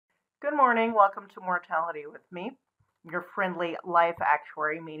Good morning. Welcome to Mortality with me, your friendly life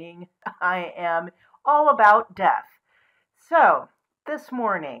actuary, meaning I am all about death. So, this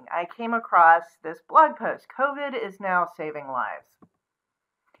morning I came across this blog post. COVID is now saving lives.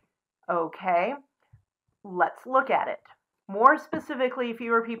 Okay, let's look at it. More specifically,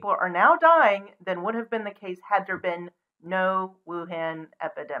 fewer people are now dying than would have been the case had there been no Wuhan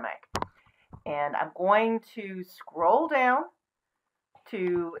epidemic. And I'm going to scroll down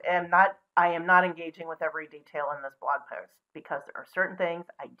to I am not engaging with every detail in this blog post because there are certain things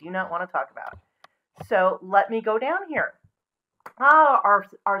I do not want to talk about. So let me go down here. Our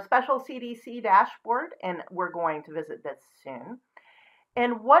special CDC dashboard, and we're going to visit this soon.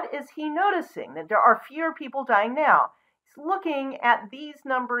 And what is he noticing? That there are fewer people dying now. He's looking at these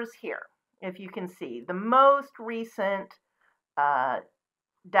numbers here. If you can see, the most recent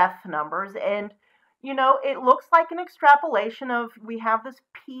death numbers, and it looks like an extrapolation of we have this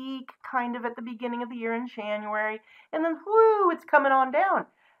peak kind of at the beginning of the year in January, and then whoo, it's coming on down.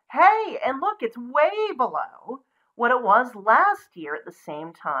 Hey, and look, it's way below what it was last year at the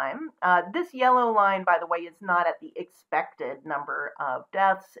same time. This yellow line, by the way, is not at the expected number of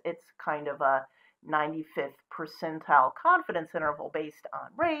deaths. It's kind of a 95th percentile confidence interval based on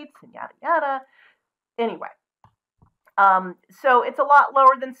rates and yada yada. Anyway, so it's a lot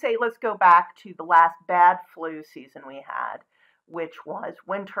lower than, say, let's go back to the last bad flu season we had, which was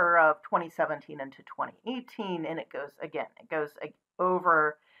winter of 2017 into 2018, and it goes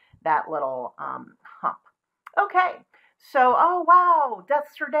over that little hump. Okay, so, oh wow,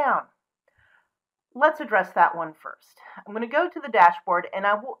 deaths are down. Let's address that one first. I'm going to go to the dashboard, and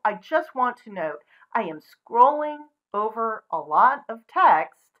I just want to note, I am scrolling over a lot of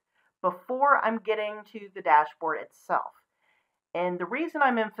text before I'm getting to the dashboard itself. And the reason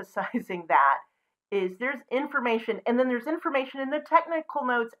I'm emphasizing that is there's information, and then there's information in the technical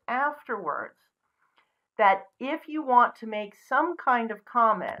notes afterwards, that if you want to make some kind of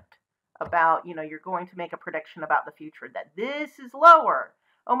comment about, you're going to make a prediction about the future, that this is lower.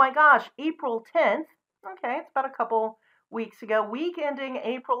 Oh my gosh, April 10th, okay, it's about a couple weeks ago, week ending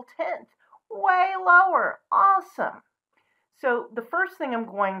April 10th, way lower, awesome. So the first thing I'm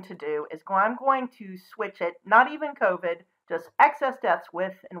going to do is I'm going to switch it, not even COVID, just excess deaths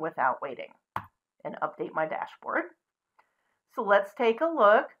with and without waiting, and update my dashboard. So let's take a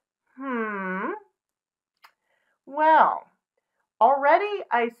look. Well, already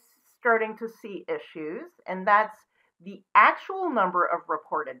I'm starting to see issues, and that's the actual number of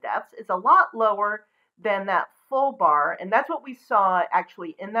reported deaths is a lot lower than that full bar, and that's what we saw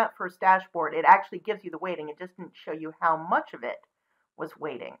actually in that first dashboard. It actually gives you the weighting. It just didn't show you how much of it was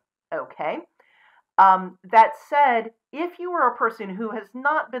weighting. Okay. That said, if you are a person who has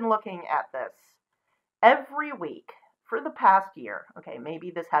not been looking at this every week for the past year, okay,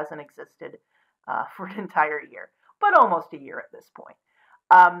 maybe this hasn't existed for an entire year, but almost a year at this point,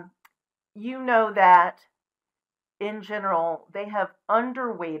 you know that in general, they have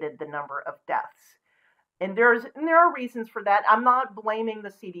underweighted the number of deaths. And there are reasons for that. I'm not blaming the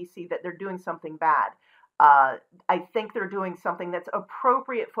CDC that they're doing something bad. I think they're doing something that's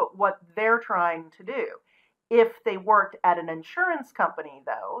appropriate for what they're trying to do. If they worked at an insurance company,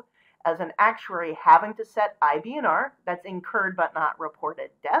 though, as an actuary having to set IBNR, that's incurred but not reported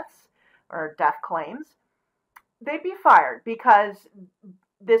deaths or death claims, they'd be fired because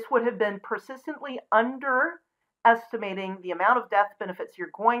this would have been persistently underestimating the amount of death benefits you're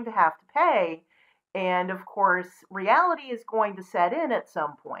going to have to pay. And of course, reality is going to set in at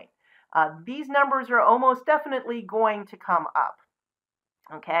some point. These numbers are almost definitely going to come up.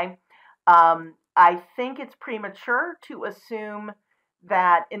 Okay. I think it's premature to assume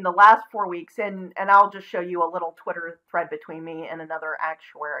that in the last 4 weeks, and I'll just show you a little Twitter thread between me and another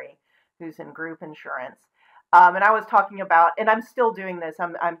actuary who's in group insurance. And I was talking about, and I'm still doing this,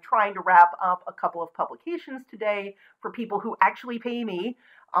 I'm trying to wrap up a couple of publications today for people who actually pay me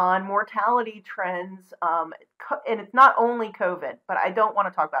on mortality trends. And it's not only COVID, but I don't want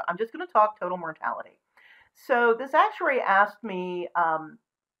to talk about it. I'm just going to talk total mortality. So this actuary asked me,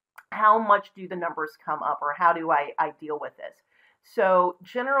 how much do the numbers come up, or how do I deal with this? So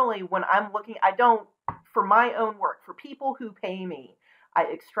generally when I'm looking, for my own work, for people who pay me, I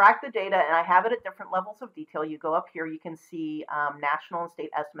extract the data and I have it at different levels of detail. You go up here, you can see national and state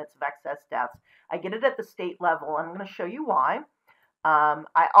estimates of excess deaths. I get it at the state level, and I'm going to show you why.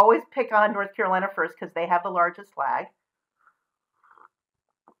 I always pick on North Carolina first because they have the largest lag.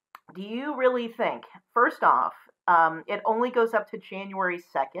 Do you really think, first off, it only goes up to January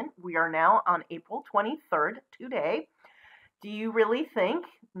 2nd. We are now on April 23rd today. Do you really think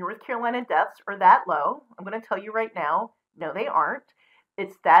North Carolina deaths are that low? I'm going to tell you right now, no, they aren't.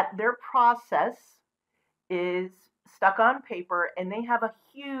 It's that their process is stuck on paper and they have a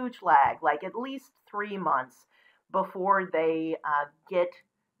huge lag, like at least 3 months before they get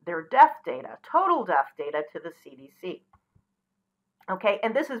their death data, total death data, to the CDC. Okay,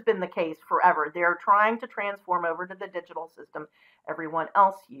 and this has been the case forever. They're trying to transform over to the digital system everyone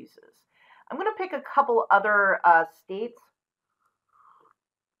else uses. I'm going to pick a couple other states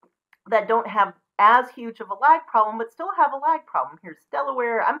that don't have as huge of a lag problem, but still have a lag problem. Here's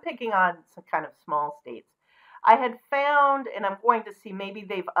Delaware. I'm picking on some kind of small states. I had found, and I'm going to see, maybe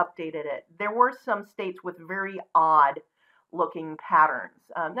they've updated it. There were some states with very odd looking patterns.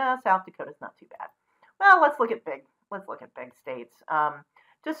 No, South Dakota's not too bad. Well, let's look at big states,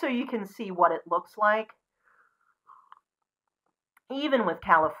 just so you can see what it looks like. Even with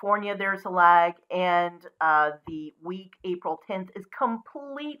California, there's a lag, and the week April 10th is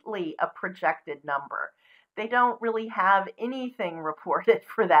completely a projected number. They don't really have anything reported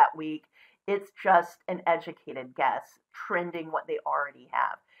for that week. It's just an educated guess, trending what they already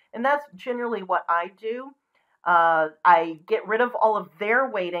have. And that's generally what I do. I get rid of all of their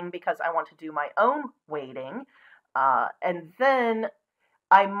weighting because I want to do my own weighting. And then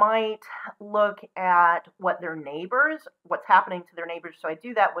I might look at what's happening to their neighbors. So I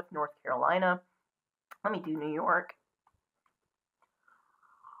do that with North Carolina. Let me do New York.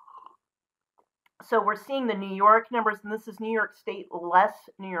 So we're seeing the New York numbers, and this is New York State less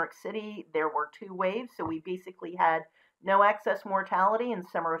New York City. There were 2 waves, so we basically had no excess mortality in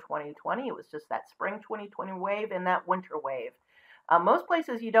summer of 2020. It was just that spring 2020 wave and that winter wave. Most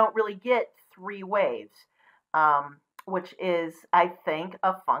places you don't really get 3 waves. Which is, I think,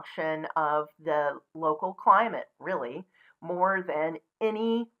 a function of the local climate, really, more than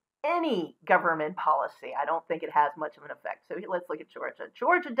any government policy. I don't think it has much of an effect. So let's look at Georgia.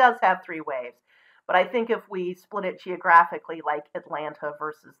 Georgia does have 3 waves, but I think if we split it geographically, like Atlanta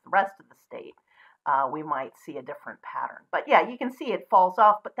versus the rest of the state, we might see a different pattern. But yeah, you can see it falls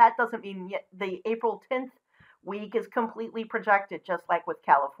off, but that doesn't mean yet the April 10th week is completely projected, just like with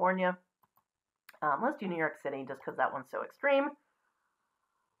California. Let's do New York City just because that one's so extreme.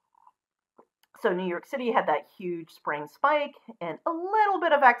 So New York City had that huge spring spike and a little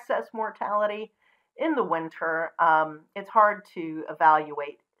bit of excess mortality in the winter. It's hard to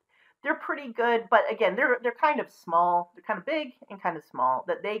evaluate. They're pretty good, but again, they're kind of small. They're kind of big and kind of small,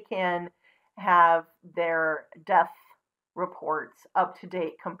 that they can have their death reports up to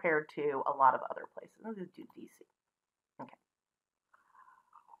date compared to a lot of other places. Let's do DC. Okay.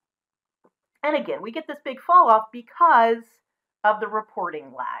 And again, we get this big fall off because of the reporting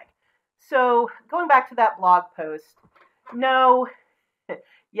lag. So going back to that blog post, no,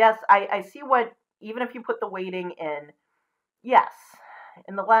 yes, I see what, even if you put the weighting in, yes,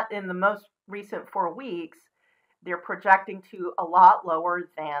 in the most recent 4 weeks, they're projecting to a lot lower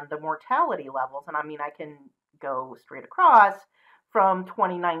than the mortality levels. And I mean, I can go straight across from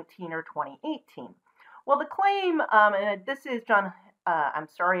 2019 or 2018. Well, the claim, and this is John, I'm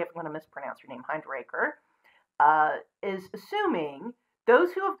sorry if I'm going to mispronounce your name, Heindraker, is assuming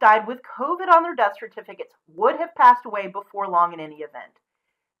those who have died with COVID on their death certificates would have passed away before long in any event.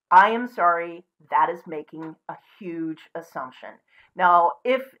 I am sorry, that is making a huge assumption. Now,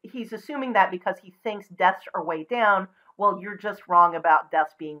 if he's assuming that because he thinks deaths are way down, well, you're just wrong about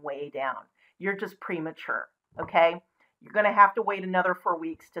deaths being way down. You're just premature, okay? You're going to have to wait another 4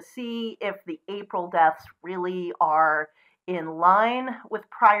 weeks to see if the April deaths really are in line with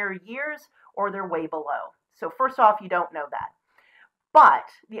prior years or they're way below. So first off, you don't know that. But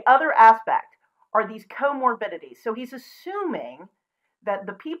the other aspect are these comorbidities. So he's assuming that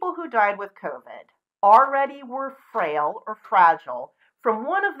the people who died with COVID already were frail or fragile from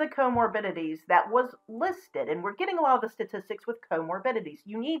one of the comorbidities that was listed. And we're getting a lot of the statistics with comorbidities.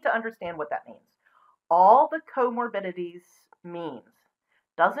 You need to understand what that means. All the comorbidities means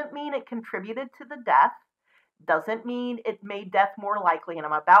doesn't mean it contributed to the death, doesn't mean it made death more likely. And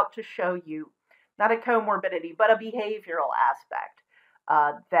I'm about to show you not a comorbidity, but a behavioral aspect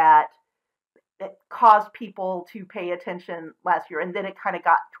that caused people to pay attention last year, and then it kind of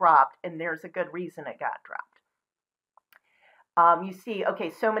got dropped, and there's a good reason it got dropped. You see, okay,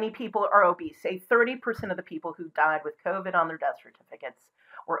 so many people are obese. Say 30% of the people who died with COVID on their death certificates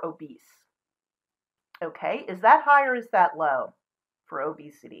were obese. Okay, is that high or is that low for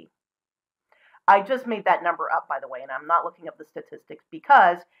obesity? I just made that number up, by the way, and I'm not looking up the statistics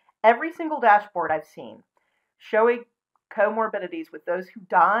because every single dashboard I've seen showing comorbidities with those who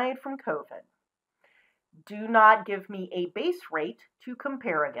died from COVID do not give me a base rate to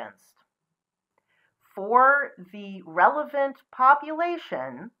compare against. For the relevant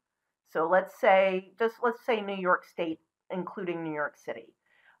population, so let's say New York State including New York City.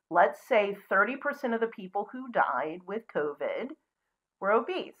 Let's say 30% of the people who died with COVID were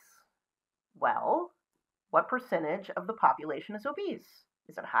obese. Well, what percentage of the population is obese?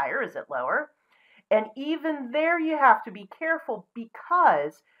 Is it higher? Is it lower? And even there, you have to be careful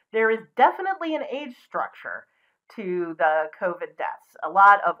because there is definitely an age structure to the COVID deaths. A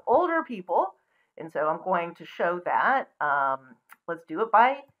lot of older people, and so I'm going to show that. Let's do it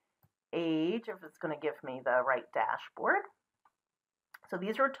by age, if it's going to give me the right dashboard. So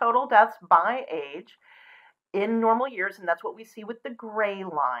these are total deaths by age in normal years, and that's what we see with the gray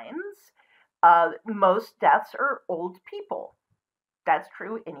lines. Most deaths are old people. That's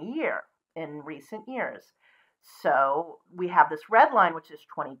true any year in recent years. So we have this red line, which is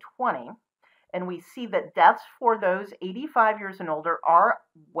 2020, and we see that deaths for those 85 years and older are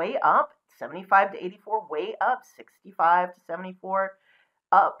way up, 75 to 84 way up, 65 to 74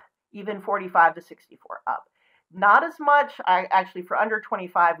 up, even 45 to 64 up. Not as much, actually for under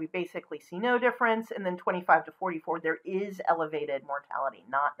 25, we basically see no difference, and then 25 to 44, there is elevated mortality,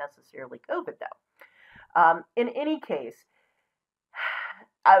 not necessarily COVID though. In any case,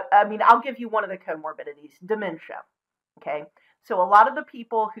 I mean, I'll give you one of the comorbidities, dementia, okay? So a lot of the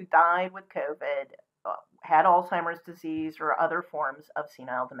people who died with COVID had Alzheimer's disease or other forms of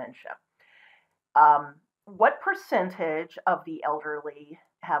senile dementia. What percentage of the elderly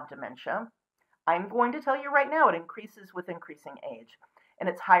have dementia? I'm going to tell you right now, it increases with increasing age. And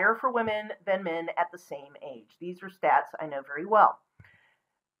it's higher for women than men at the same age. These are stats I know very well.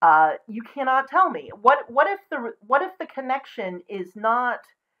 You cannot tell me. What if the connection is not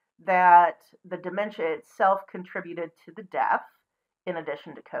that the dementia itself contributed to the death, in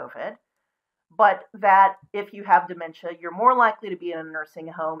addition to COVID, but that if you have dementia, you're more likely to be in a nursing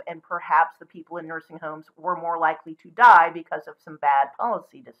home, and perhaps the people in nursing homes were more likely to die because of some bad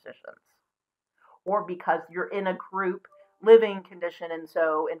policy decisions, or because you're in a group living condition, and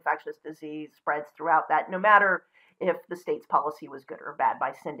so infectious disease spreads throughout that, no matter if the state's policy was good or bad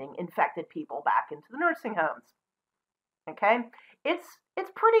by sending infected people back into the nursing homes. Okay, it's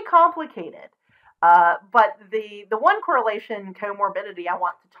pretty complicated. But the one correlation comorbidity I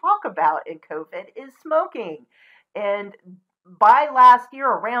want to talk about in COVID is smoking. And by last year,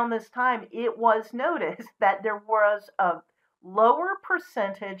 around this time, it was noticed that there was a lower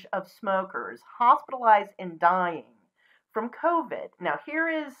percentage of smokers hospitalized and dying from COVID. Now, here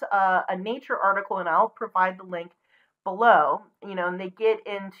is a Nature article, and I'll provide the link below, and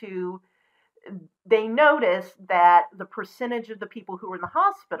they noticed that the percentage of the people who were in the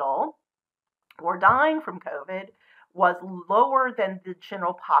hospital or dying from COVID was lower than the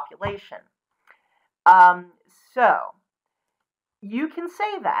general population. So you can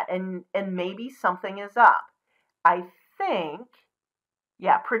say that, and maybe something is up. I think,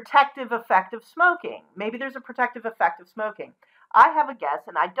 yeah, protective effect of smoking. Maybe there's a protective effect of smoking. I have a guess,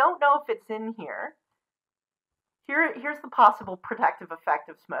 and I don't know if it's in here. Here's the possible protective effect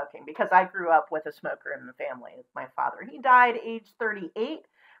of smoking, because I grew up with a smoker in the family. My father, he died age 38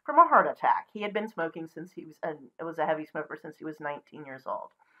 from a heart attack. He had been smoking since he was a heavy smoker since he was 19 years old.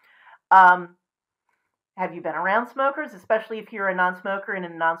 Have you been around smokers, especially if you're a non-smoker in a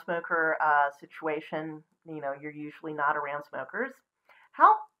non-smoker situation? You're usually not around smokers.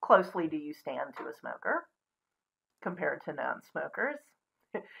 How closely do you stand to a smoker compared to non-smokers?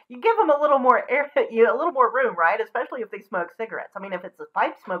 You give them a little more air, a little more room, right? Especially if they smoke cigarettes. I mean, if it's a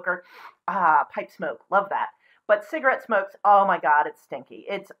pipe smoker, pipe smoke, love that. But cigarette smokes, oh my God, it's stinky.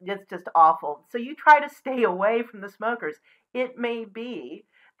 It's just awful. So you try to stay away from the smokers. It may be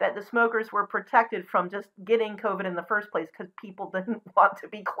that the smokers were protected from just getting COVID in the first place because people didn't want to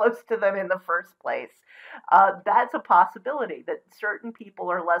be close to them in the first place. That's a possibility, that certain people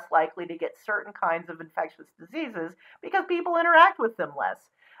are less likely to get certain kinds of infectious diseases because people interact with them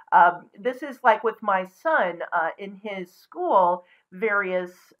less. This is like with my son in his school,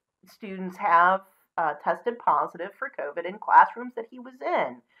 various students have tested positive for COVID in classrooms that he was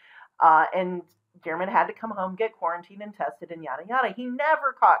in. And Dearman had to come home, get quarantined and tested, and yada yada. He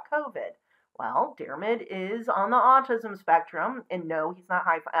never caught COVID. Well, Dearman is on the autism spectrum, and no, he's not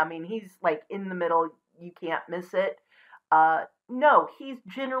high. I mean, he's like in the middle. You can't miss it. No, he's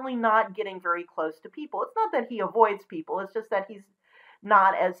generally not getting very close to people. It's not that he avoids people. It's just that he's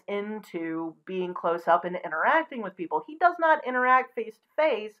not as into being close up and interacting with people. He does not interact face to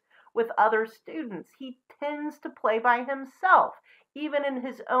face with other students. He tends to play by himself, even in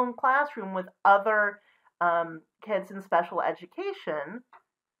his own classroom with other kids in special education.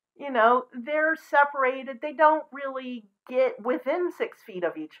 They're separated. They don't really get within 6 feet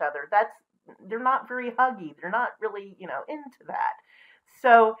of each other. They're not very huggy. They're not really, into that.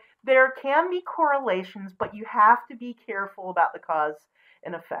 So there can be correlations, but you have to be careful about the cause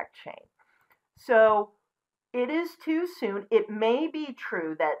and effect chain. So it is too soon. It may be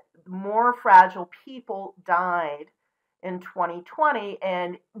true that more fragile people died in 2020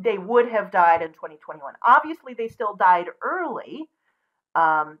 and they would have died in 2021. Obviously, they still died early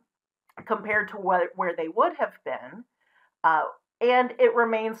um, compared to where they would have been. Uh, and it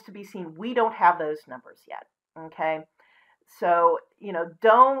remains to be seen. We don't have those numbers yet. Okay. So,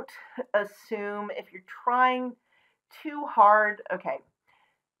 don't assume if you're trying too hard. Okay,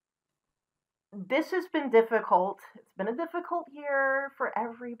 this has been difficult. It's been a difficult year for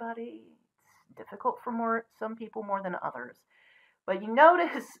everybody. It's difficult for some people more than others. But you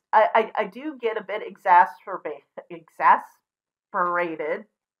notice I do get a bit exasperated,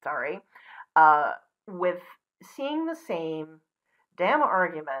 sorry, uh, with seeing the same damn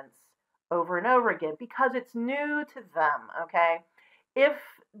arguments over and over again because it's new to them, okay? If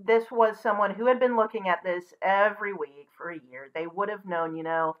this was someone who had been looking at this every week for a year, they would have known,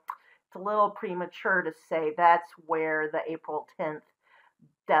 it's a little premature to say that's where the April 10th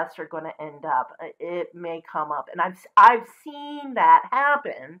deaths are going to end up. It may come up, and I've seen that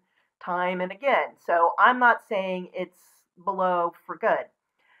happen time and again. So I'm not saying it's below for good.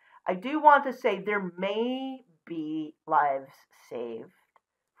 I do want to say there may be lives saved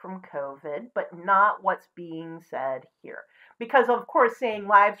from COVID, but not what's being said here. Because of course, saying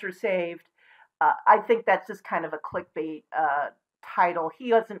lives are saved, I think that's just kind of a clickbait title.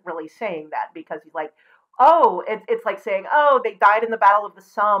 He isn't really saying that because he's like, oh, it's like saying, oh, they died in the Battle of the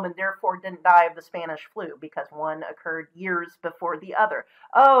Somme and therefore didn't die of the Spanish flu because one occurred years before the other.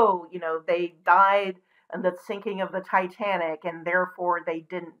 Oh, they died in the sinking of the Titanic and therefore they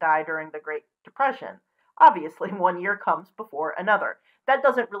didn't die during the Great Depression. Obviously, one year comes before another. That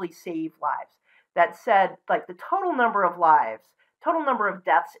doesn't really save lives. That said, like the total number of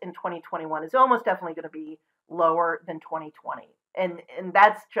deaths in 2021 is almost definitely going to be lower than 2020. And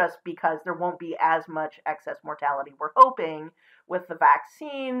that's just because there won't be as much excess mortality we're hoping with the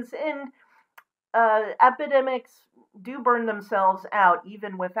vaccines. And epidemics do burn themselves out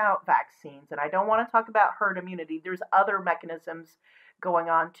even without vaccines. And I don't want to talk about herd immunity. There's other mechanisms going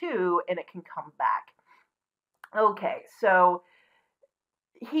on too, and it can come back. Okay, so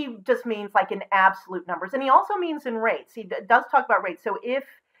he just means like in absolute numbers. And he also means in rates. He does talk about rates. So if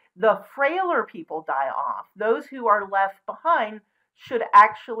the frailer people die off, those who are left behind should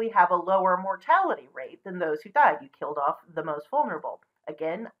actually have a lower mortality rate than those who died. You killed off the most vulnerable.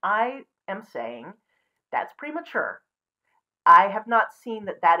 Again, I am saying that's premature. I have not seen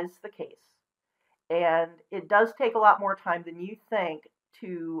that is the case. And it does take a lot more time than you think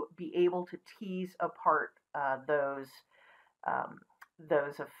to be able to tease apart those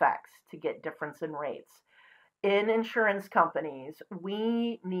effects to get difference in rates. In insurance companies,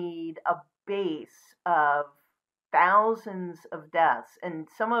 we need a base of thousands of deaths, and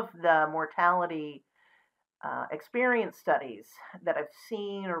some of the mortality experience studies that I've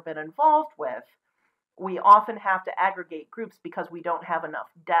seen or been involved with, we often have to aggregate groups because we don't have enough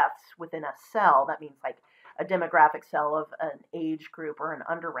deaths within a cell. That means like a demographic cell of an age group or an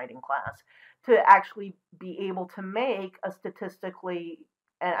underwriting class to actually be able to make a statistically,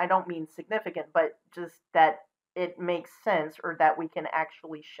 and I don't mean significant, but just that it makes sense or that we can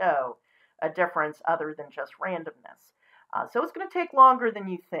actually show a difference other than just randomness. So it's going to take longer than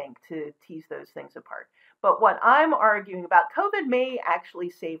you think to tease those things apart. But what I'm arguing about, COVID may actually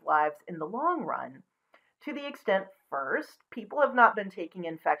save lives in the long run to the extent, first, people have not been taking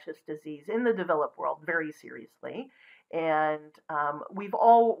infectious disease in the developed world very seriously. And we've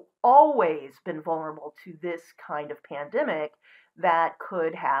always been vulnerable to this kind of pandemic that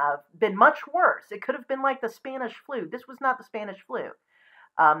could have been much worse. It could have been like the Spanish flu. This was not the Spanish flu.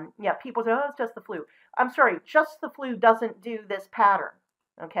 Yeah, people say, oh, it's just the flu. I'm sorry, just the flu doesn't do this pattern.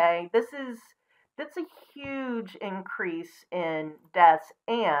 Okay, that's a huge increase in deaths,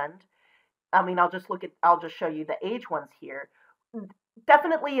 and I mean, I'll just show you the age ones here.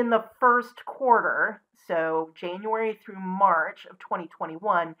 Definitely in the first quarter, so January through March of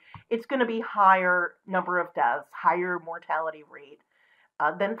 2021, it's going to be higher number of deaths, higher mortality rate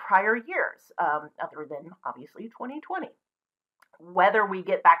than prior years, other than obviously 2020. Whether we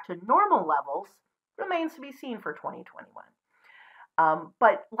get back to normal levels remains to be seen for 2021.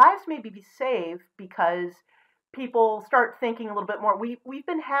 But lives may be saved because people start thinking a little bit more. We've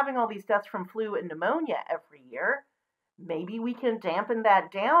been having all these deaths from flu and pneumonia every year. Maybe we can dampen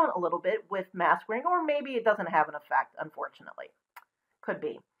that down a little bit with mask wearing, or maybe it doesn't have an effect, unfortunately. Could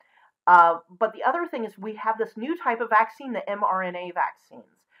be. But the other thing is we have this new type of vaccine, the mRNA vaccines.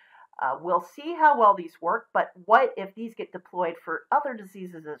 We'll see how well these work, but what if these get deployed for other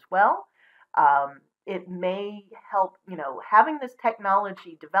diseases as well? It may help, having this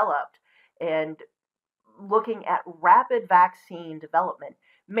technology developed and looking at rapid vaccine development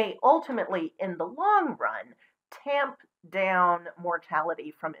may ultimately, in the long run, tamp down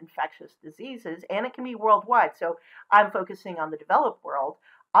mortality from infectious diseases, and it can be worldwide. So I'm focusing on the developed world.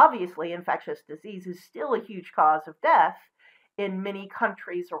 Obviously, infectious disease is still a huge cause of death in many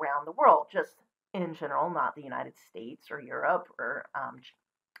countries around the world, just in general, not the United States or Europe or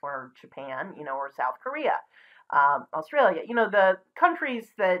Japan, or South Korea, Australia. The countries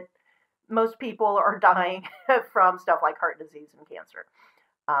that most people are dying from stuff like heart disease and cancer.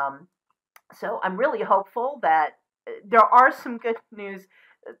 So I'm really hopeful that there are some good news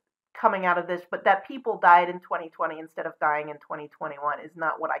coming out of this, but that people died in 2020 instead of dying in 2021 is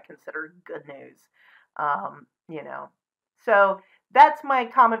not what I consider good news. You know, so that's my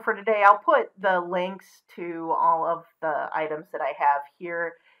comment for today. I'll put the links to all of the items that I have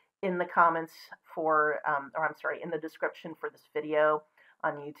here in the comments in the description for this video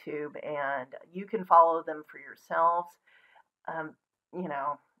on YouTube, and you can follow them for yourselves.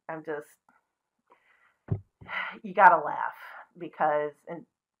 I'm just, you gotta laugh because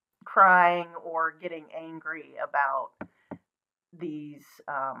crying or getting angry about these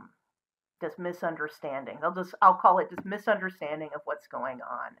this misunderstanding. I'll call it this misunderstanding of what's going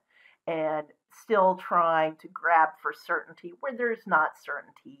on, and still trying to grab for certainty where there's not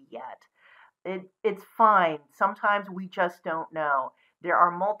certainty yet. It's fine. Sometimes we just don't know. There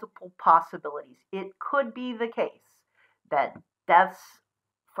are multiple possibilities. It could be the case that deaths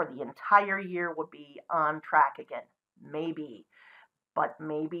for the entire year would be on track again. Maybe. But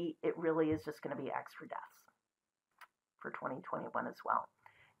maybe it really is just going to be extra deaths for 2021 as well.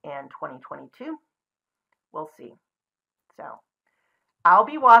 And 2022, we'll see. So I'll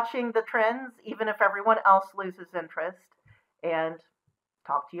be watching the trends, even if everyone else loses interest. And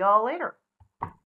talk to you all later.